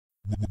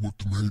what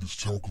the haters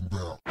talking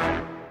about.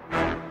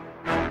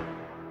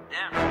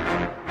 Yeah.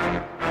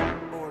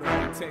 Order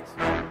of protection.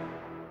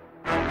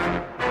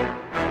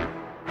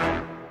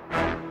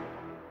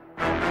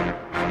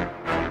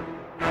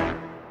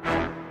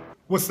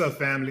 What's up,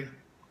 family?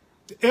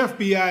 The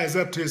FBI is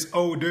up to its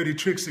old dirty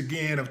tricks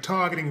again of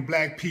targeting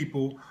black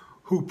people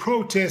who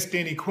protest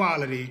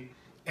inequality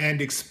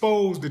and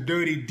expose the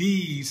dirty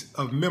deeds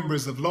of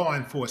members of law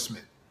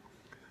enforcement.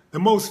 The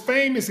most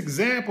famous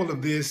example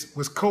of this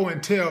was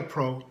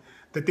COINTELPRO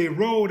that they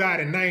rolled out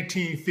in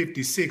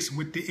 1956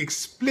 with the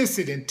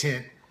explicit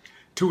intent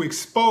to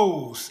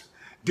expose,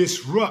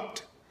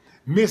 disrupt,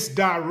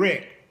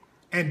 misdirect,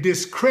 and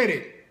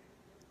discredit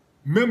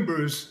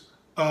members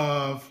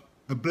of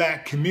the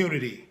black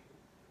community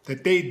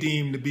that they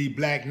deemed to be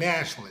black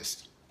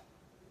nationalists.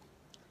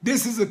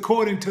 This is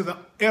according to the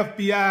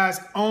FBI's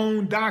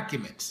own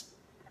documents.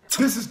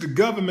 This is the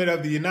government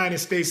of the United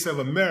States of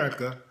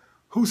America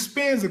who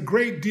spends a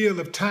great deal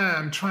of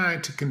time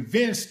trying to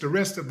convince the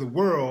rest of the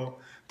world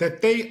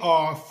that they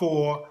are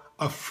for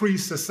a free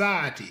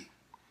society,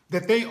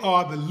 that they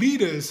are the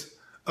leaders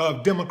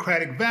of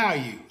democratic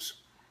values.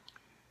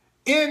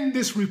 In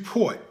this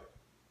report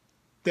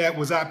that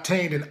was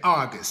obtained in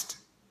August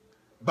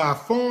by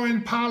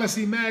Foreign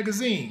Policy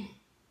magazine,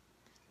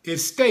 it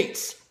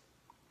states,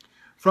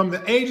 from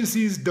the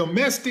agency's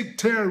Domestic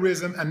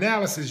Terrorism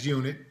Analysis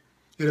Unit,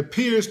 it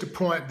appears to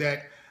point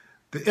that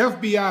the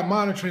FBI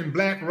monitoring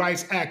black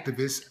rights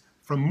activists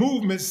from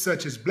movements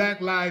such as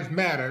Black Lives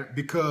Matter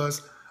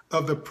because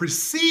of the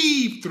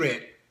perceived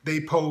threat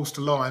they pose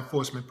to law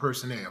enforcement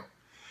personnel.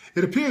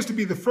 It appears to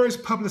be the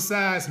first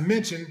publicized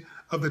mention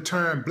of the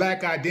term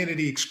black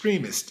identity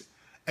extremist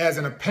as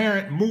an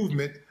apparent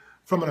movement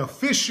from an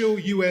official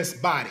U.S.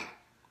 body.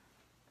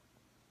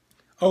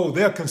 Oh,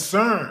 they're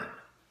concerned.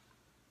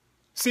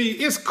 See,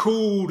 it's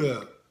cool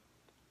to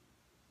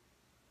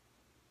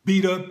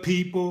beat up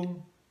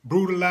people,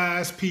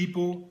 brutalize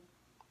people.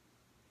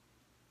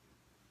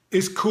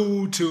 It's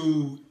cool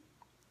to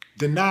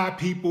deny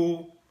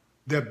people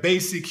their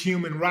basic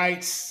human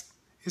rights.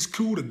 It's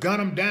cool to gun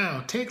them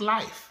down, take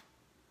life.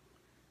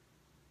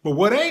 But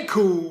what ain't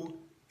cool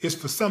is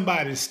for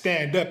somebody to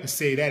stand up and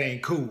say that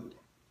ain't cool.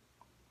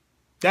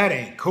 That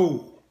ain't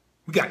cool.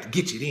 We got to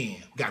get you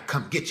in. We got to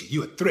come get you.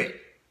 You're a threat.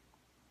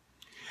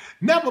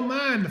 Never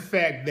mind the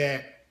fact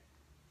that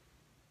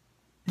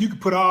you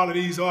could put all of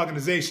these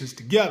organizations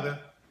together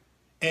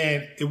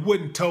and it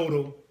wouldn't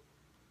total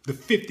the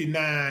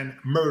 59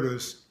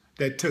 murders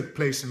that took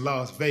place in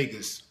Las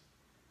Vegas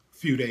a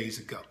few days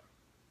ago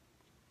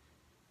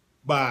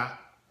by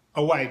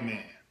a white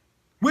man.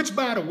 Which,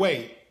 by the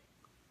way,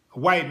 a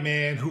white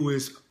man who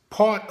is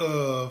part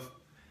of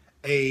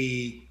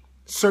a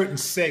certain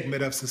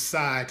segment of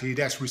society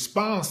that's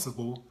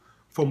responsible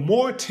for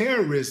more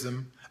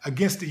terrorism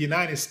against the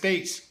United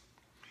States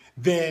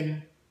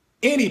than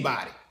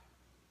anybody.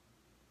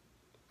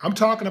 I'm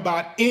talking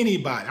about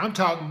anybody. I'm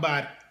talking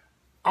about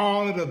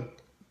all of the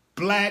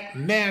black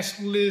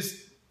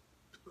nationalists,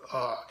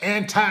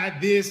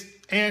 anti-this,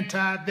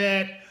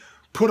 anti-that,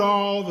 put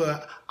all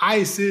the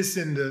ISIS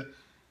and the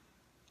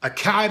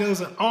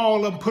Al-Qaedas and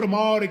all of them, put them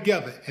all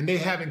together, and they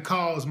haven't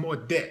caused more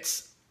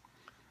deaths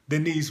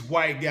than these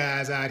white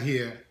guys out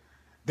here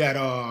that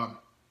are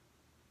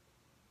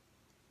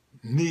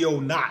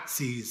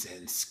neo-Nazis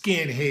and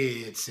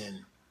skinheads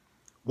and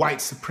white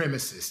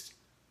supremacists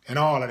and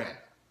all of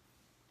that.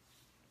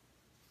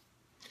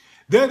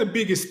 They're the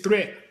biggest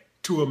threat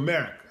to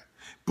America.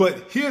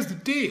 But here's the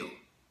deal.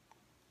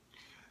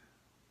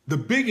 The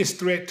biggest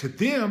threat to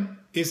them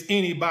is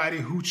anybody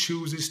who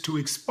chooses to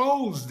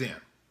expose them.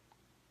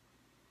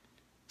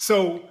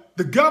 So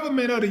the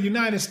government of the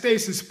United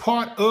States is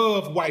part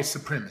of white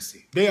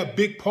supremacy. They're a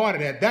big part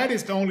of that. That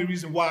is the only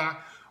reason why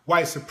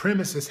white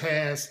supremacists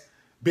has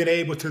been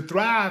able to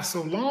thrive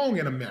so long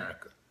in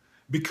America,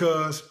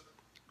 because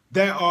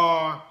there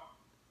are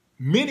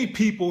many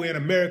people in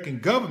American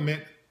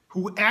government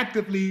who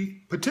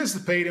actively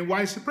participate in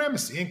white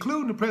supremacy,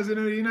 including the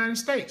President of the United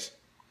States.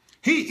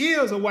 He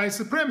is a white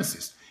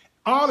supremacist.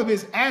 All of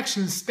his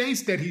actions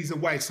states that he's a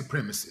white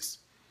supremacist.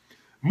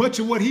 Much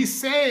of what he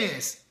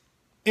says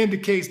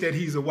indicates that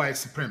he's a white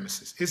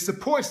supremacist. It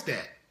supports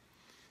that.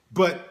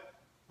 But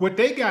what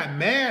they got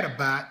mad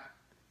about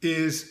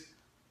is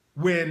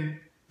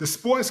when the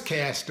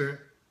sportscaster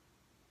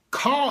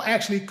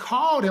actually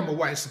called him a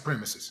white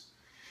supremacist.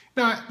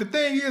 Now, the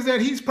thing is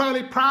that he's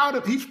probably proud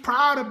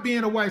of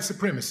being a white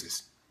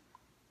supremacist.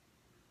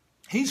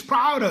 He's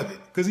proud of it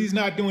because he's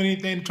not doing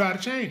anything to try to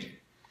change it.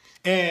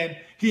 And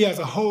he has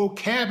a whole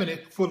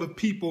cabinet full of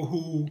people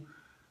who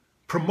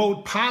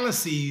promote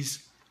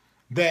policies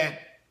that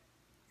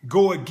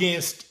go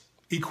against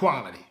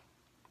equality.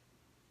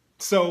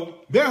 So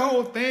their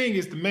whole thing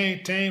is to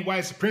maintain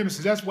white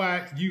supremacy. That's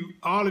why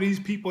all of these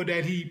people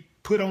that he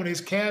put on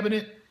his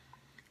cabinet,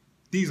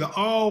 these are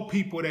all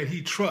people that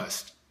he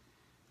trusts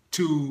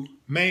to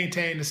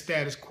maintain the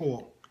status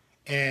quo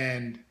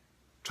and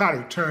try to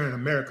return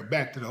America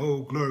back to the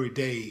old glory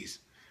days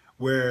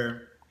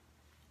where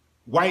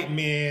white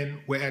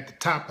men were at the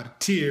top of the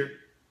tier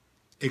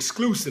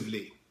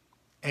exclusively,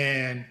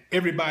 and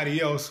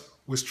everybody else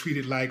was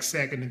treated like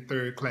second and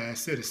third class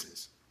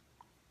citizens.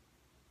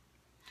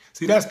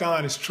 See, that's the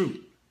honest truth.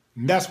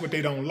 And that's what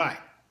they don't like.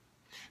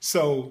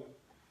 So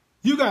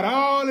you got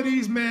all of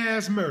these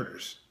mass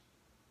murders.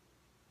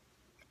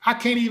 I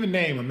can't even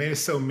name them, man.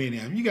 There's so many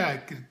of them. You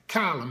got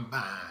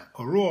Columbine,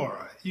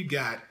 Aurora, you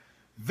got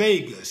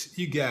Vegas,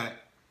 you got,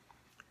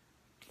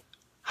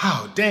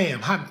 oh, damn,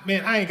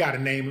 man, I ain't got to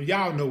name them.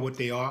 Y'all know what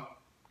they are.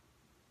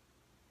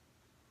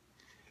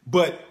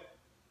 But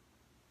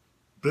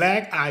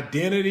black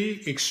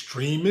identity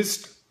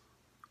extremists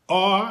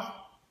are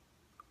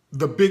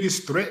the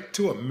biggest threat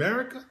to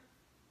America?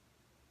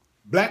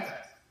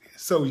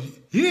 So he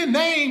didn't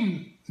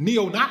name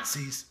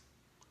neo-Nazis,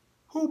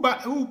 who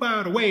by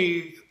the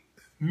way,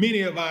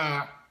 many of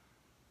our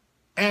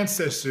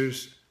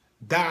ancestors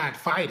died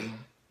fighting.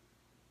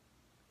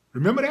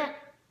 Remember that?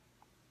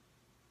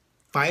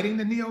 Fighting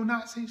the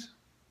neo-Nazis?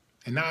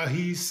 And now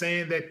he's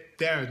saying that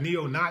there are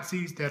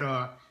neo-Nazis that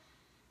are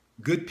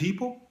good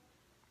people?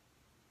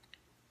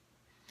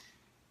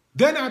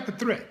 They're not the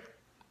threat.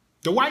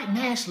 The white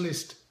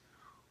nationalist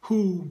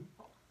who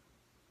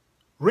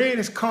ran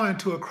his car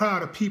into a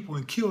crowd of people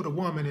and killed a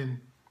woman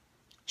in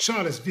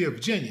Charlottesville,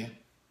 Virginia,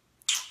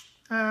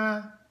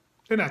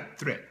 they're not the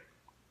threat.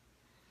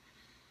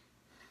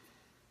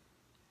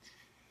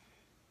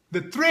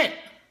 The threat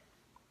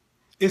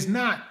is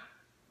not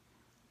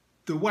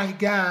the white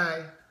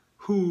guy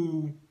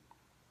who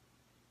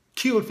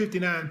killed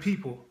 59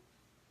 people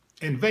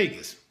in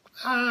Vegas.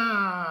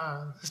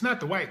 It's not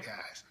the white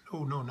guys.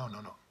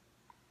 No.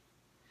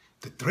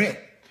 The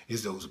threat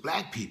is those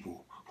black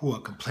people who are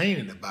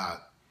complaining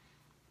about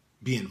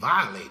being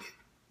violated.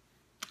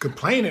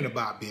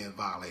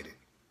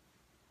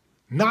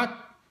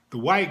 Not the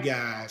white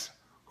guys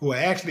who are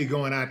actually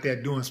going out there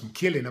doing some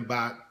killing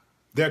about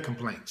their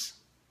complaints.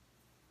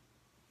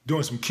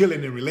 Doing some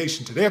killing in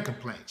relation to their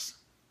complaints.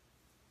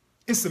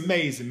 It's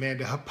amazing, man.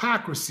 The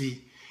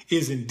hypocrisy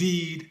is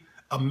indeed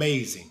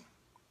amazing.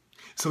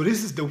 So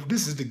this is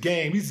the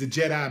game. These are the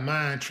Jedi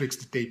mind tricks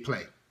that they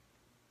play.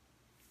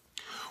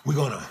 We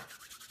gotta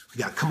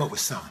come up with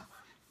something.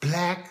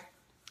 Black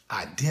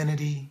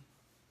identity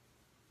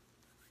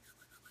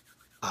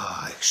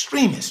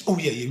extremists. Oh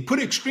yeah, you put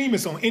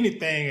extremists on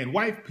anything and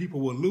white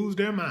people will lose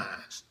their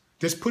minds.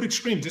 Just put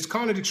extreme, just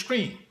call it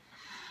extreme.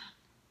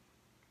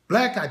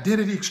 Black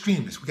identity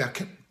extremists.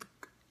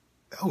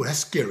 Oh, that's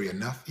scary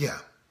enough. Yeah,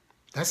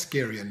 that's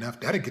scary enough.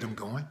 That'll get them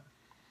going.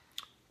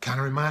 Kind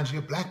of reminds you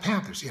of Black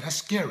Panthers. Yeah, that's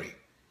scary.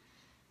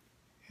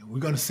 And we're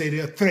going to say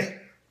they're a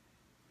threat.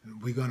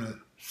 And we're going to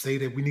say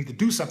that we need to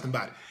do something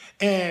about it.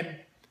 And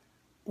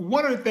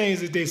one of the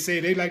things that they say,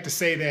 they like to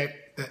say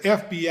that the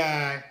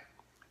FBI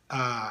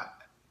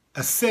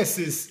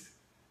assesses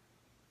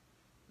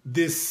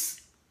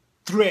this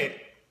threat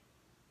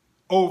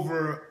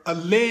over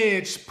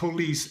alleged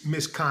police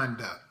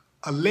misconduct,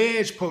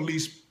 alleged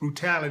police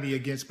brutality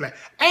against black.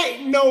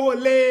 Ain't no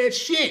alleged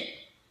shit.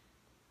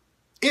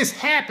 It's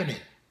happening.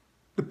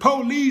 The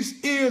police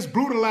is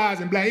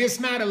brutalizing black. It's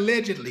not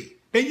allegedly.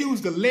 They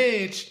used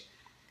alleged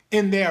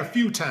in there a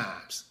few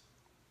times.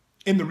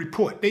 In the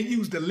report, they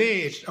used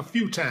alleged a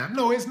few times.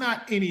 No, it's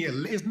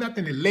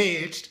nothing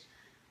alleged.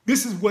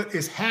 This is what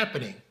is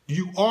happening.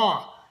 You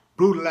are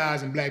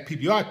brutalizing black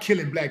people. You are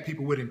killing black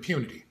people with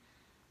impunity.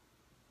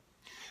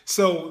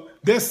 So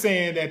they're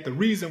saying that the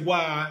reason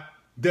why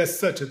there's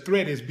such a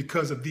threat is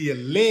because of the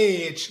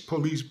alleged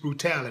police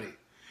brutality.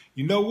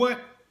 You know what?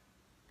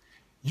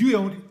 You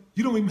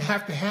don't even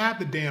have to have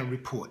the damn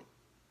report.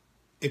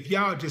 If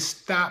y'all just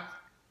stop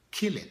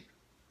killing,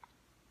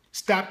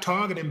 stop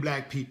targeting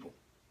black people,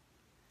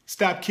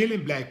 stop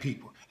killing black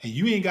people, and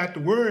you ain't got to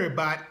worry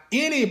about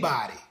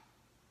anybody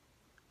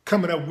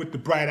coming up with the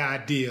bright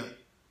idea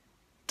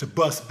to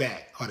bust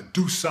back or to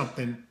do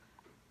something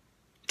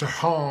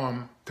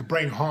to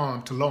bring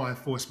harm to law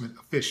enforcement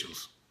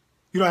officials.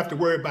 You don't have to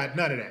worry about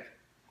none of that.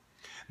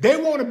 They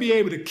want to be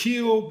able to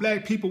kill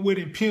black people with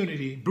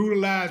impunity,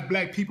 brutalize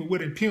black people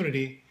with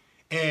impunity,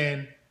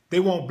 and they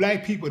want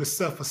black people to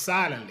suffer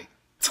silently.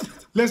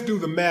 Let's do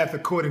the math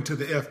according to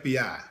the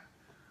FBI.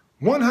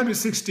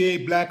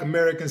 168 black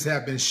Americans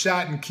have been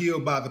shot and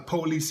killed by the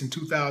police in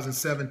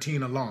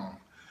 2017 alone.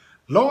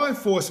 Law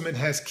enforcement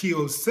has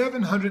killed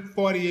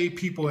 748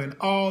 people in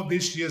all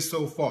this year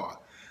so far.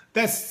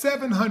 That's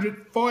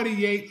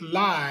 748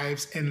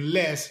 lives in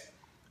less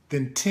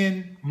than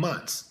 10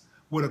 months,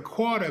 with a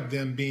quarter of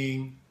them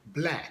being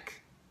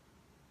black.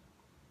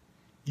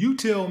 You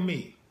tell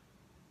me,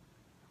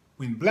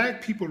 when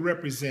black people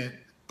represent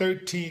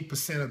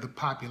 13% of the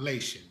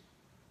population,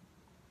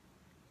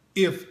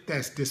 if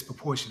that's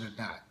disproportionate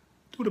or not.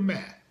 Do the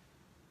math.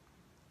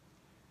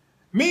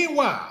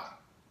 Meanwhile,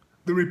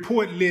 the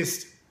report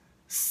lists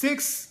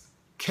 6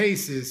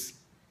 cases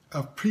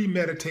of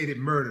premeditated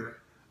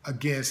murder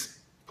against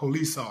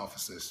police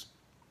officers.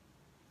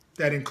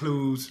 That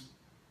includes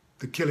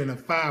the killing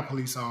of 5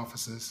 police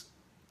officers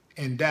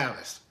in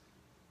Dallas.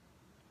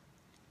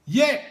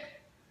 Yet,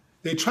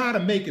 they try to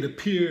make it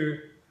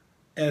appear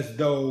as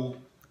though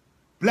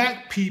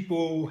black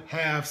people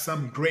have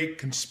some great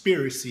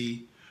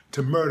conspiracy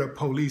to murder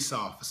police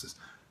officers.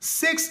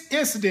 6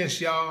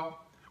 incidents, y'all,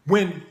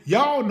 when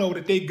y'all know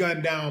that they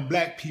gun down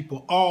black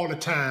people all the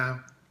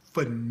time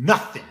for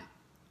nothing.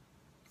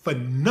 For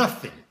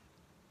nothing.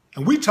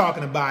 And we're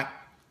talking about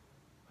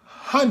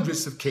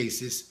hundreds of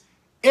cases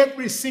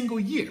every single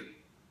year.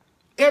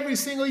 Every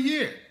single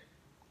year.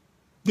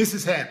 This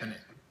is happening.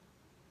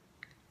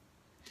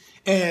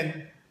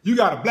 And you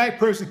got a black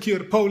person kill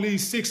the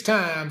police 6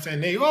 times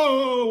and they,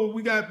 oh,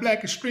 we got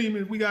black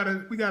extremists, they're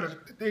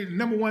the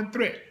 #1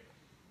 threat.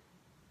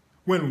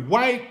 When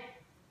white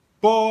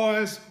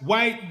boys,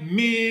 white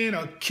men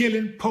are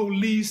killing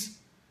police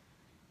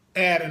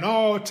at an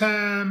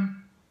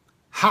all-time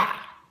high.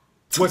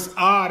 What's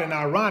odd and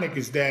ironic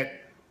is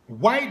that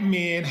white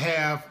men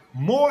have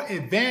more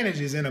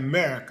advantages in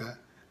America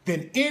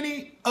than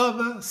any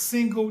other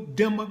single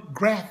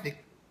demographic,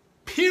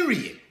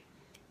 period.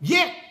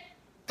 Yet,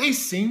 they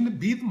seem to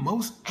be the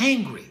most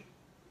angry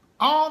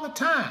all the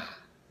time.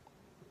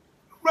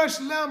 Rush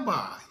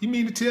Limbaugh, you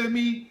mean to tell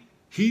me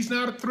he's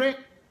not a threat?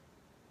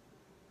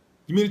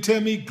 You mean to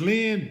tell me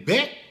Glenn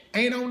Beck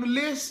ain't on the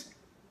list?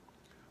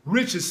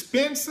 Richard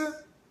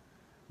Spencer,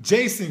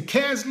 Jason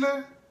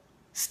Kessler,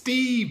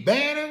 Steve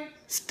Bannon,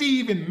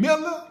 Stephen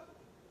Miller?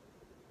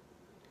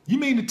 You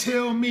mean to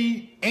tell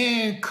me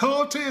Ann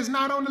Coulter is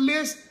not on the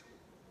list?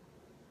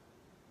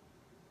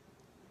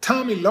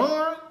 Tommy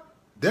Lauren,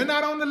 they're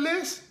not on the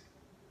list?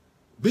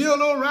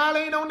 Bill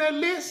O'Reilly ain't on that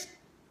list?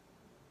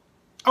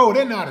 Oh,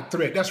 they're not a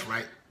threat, that's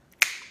right.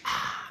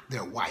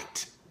 They're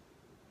white.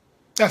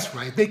 That's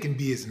right, they can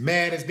be as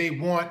mad as they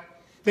want.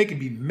 They can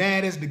be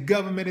mad as the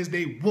government as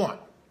they want.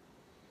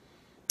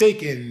 They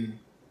can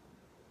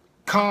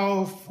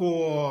call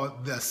for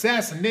the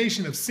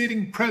assassination of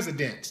sitting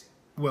presidents.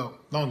 Well,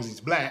 as long as he's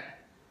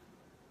black.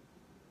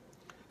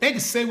 They can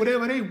say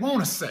whatever they want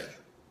to say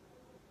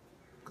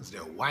because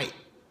they're white.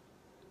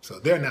 So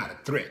they're not a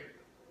threat.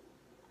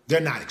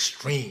 They're not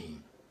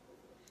extreme.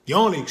 You're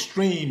only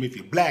extreme if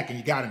you're black and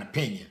you got an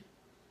opinion.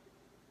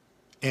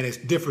 And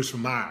it differs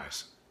from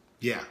ours.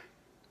 Yeah,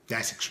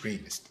 that's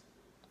extremist.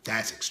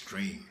 That's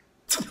extreme.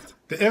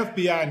 The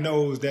FBI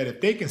knows that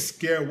if they can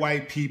scare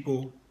white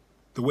people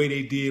the way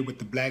they did with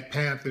the Black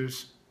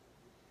Panthers,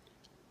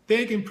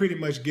 they can pretty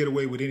much get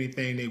away with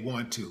anything they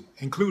want to,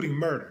 including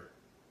murder.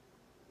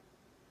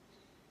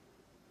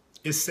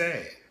 It's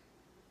sad.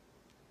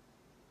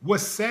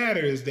 What's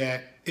sadder is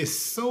that it's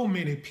so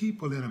many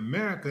people in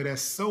America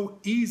that's so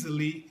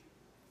easily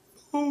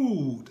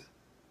fooled,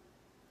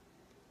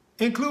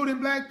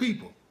 including black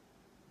people.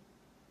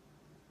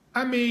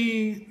 I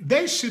mean,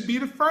 they should be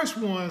the first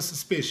ones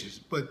suspicious,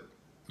 but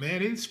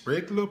man, they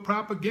spread the little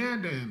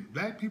propaganda and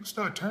black people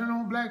start turning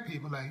on black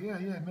people like, yeah,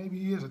 maybe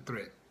he is a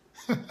threat.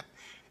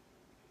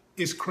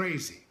 It's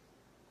crazy.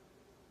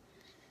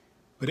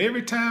 But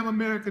every time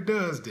America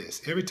does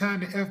this, every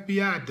time the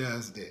FBI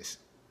does this,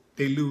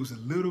 they lose a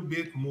little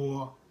bit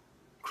more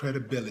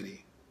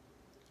credibility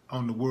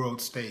on the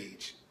world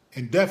stage,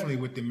 and definitely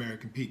with the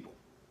American people.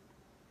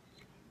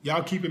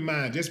 Y'all keep in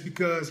mind, just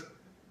because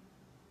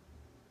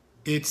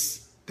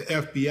it's the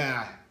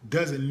FBI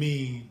doesn't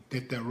mean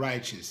that they're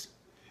righteous.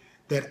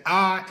 That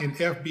I and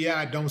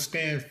FBI don't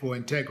stand for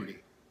integrity.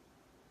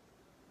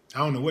 I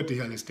don't know what the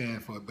hell it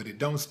stands for, but it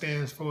don't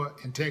stand for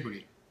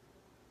integrity.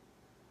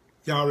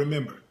 Y'all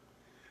remember,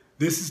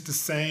 this is the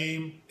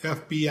same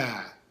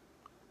FBI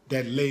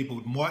that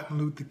labeled Martin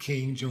Luther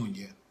King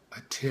Jr.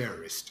 a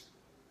terrorist.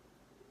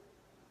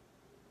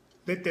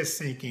 Let that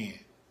sink in.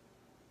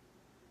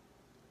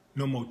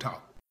 No more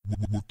talk.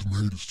 What the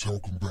haters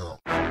talking about?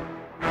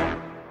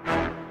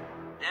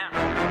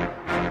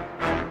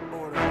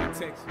 Order of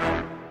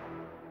protection.